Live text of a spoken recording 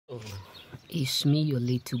Oh, it's me, your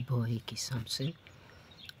little boy, Samson.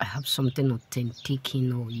 I have something authentic,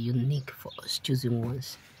 unique for us chosen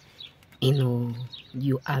ones.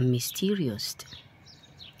 You are mysterious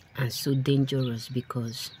and so dangerous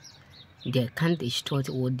because they can't destroy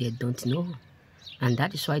what they don't know. And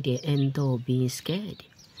that is why they end up being scared.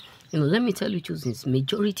 Let me tell you, choosings,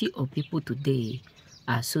 majority of people today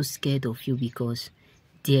are so scared of you because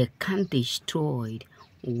they can't destroy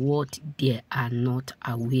what they are not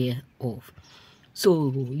aware of.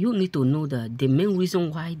 So you need to know that the main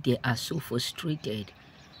reason why they are so frustrated,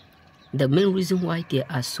 the main reason why they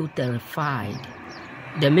are so terrified,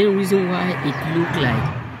 the main reason why it looks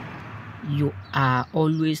like you are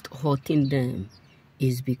always hurting them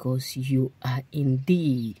is because you are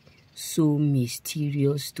indeed so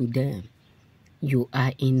mysterious to them. You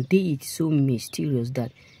are indeed so mysterious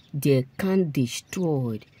that they can't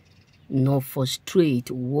destroy nor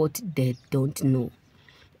frustrate what they don't know.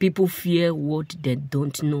 People fear what they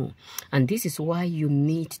don't know. And this is why you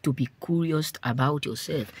need to be curious about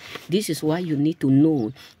yourself. This is why you need to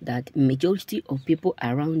know that majority of people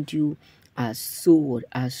around you are so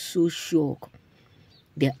shocked.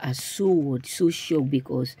 They are so shocked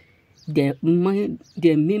because their main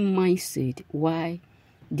mindset why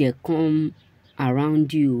they come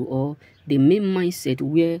around you, or the main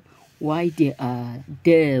mindset why they are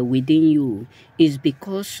there within you, is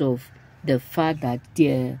because of the fact that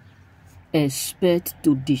they expect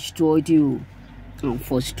to destroy you and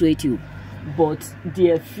frustrate you, but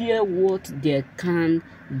they fear what they can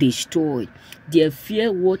destroy. They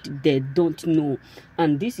fear what they don't know,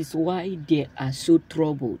 and this is why they are so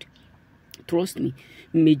troubled. Trust me,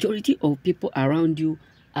 majority of people around you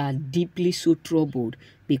are deeply so troubled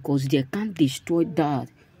because they can't destroy that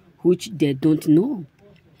which they don't know.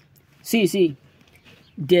 See,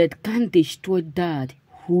 they can't destroy that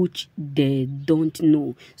which they don't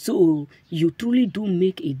know. So you truly do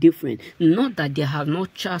make a difference. Not that they have not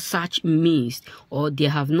searched means, or they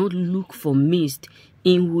have not looked for means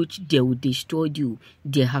in which they will destroy you.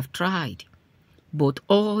 They have tried, but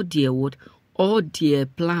all their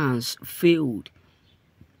plans failed.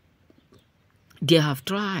 They have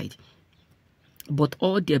tried, but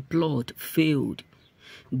all their plot failed.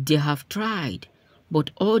 They have tried, but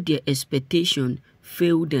all their expectation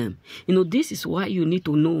failed them. This is why you need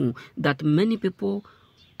to know that many people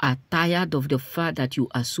are tired of the fact that you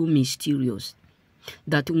are so mysterious.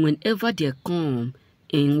 That whenever they come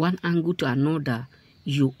in one angle to another,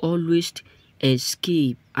 you always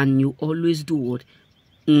escape and you always do what?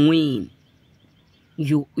 Win.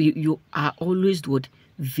 You are always what?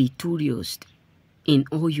 Victorious in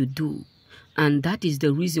all you do. And that is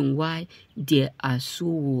the reason why they are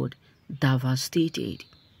so devastated.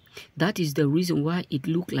 That is the reason why it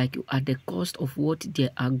looks like you are the cost of what they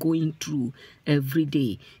are going through every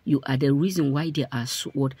day. You are the reason why they are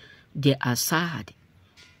they are sad.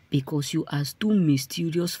 Because you are too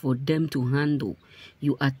mysterious for them to handle.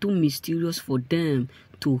 You are too mysterious for them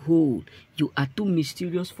to hold. You are too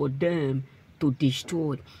mysterious for them to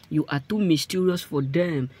destroy. You are too mysterious for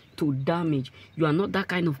them to damage. You are not that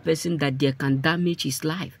kind of person that they can damage his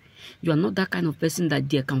life. You are not that kind of person that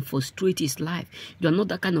they can frustrate his life. You are not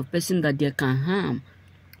that kind of person that they can harm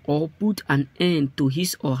or put an end to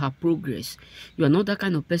his or her progress. You are not that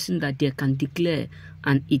kind of person that they can declare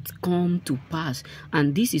and it come to pass.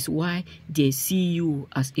 And this is why they see you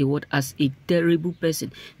as a terrible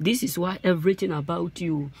person. This is why everything about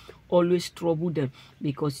you always trouble them,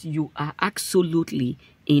 because you are absolutely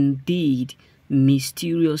indeed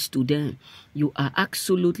mysterious to them. You are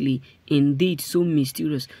absolutely indeed so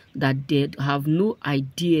mysterious that they have no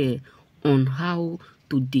idea on how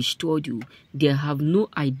to destroy you. They have no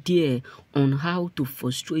idea on how to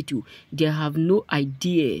frustrate you. They have no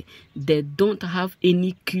idea. They don't have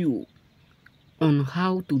any clue on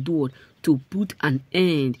how to do it, to put an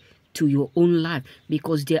end to your own life,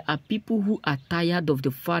 because there are people who are tired of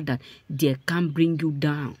the fact that they can't bring you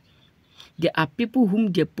down. There are people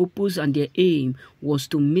whom their purpose and their aim was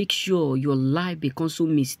to make sure your life becomes so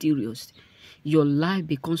mysterious. Your life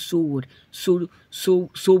becomes so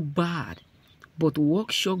bad. But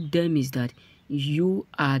what shocked them is that you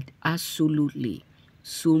are absolutely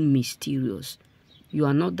so mysterious. You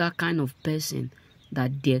are not that kind of person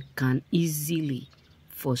that they can easily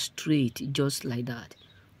frustrate just like that.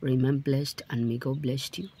 Remain blessed and may God bless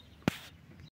you.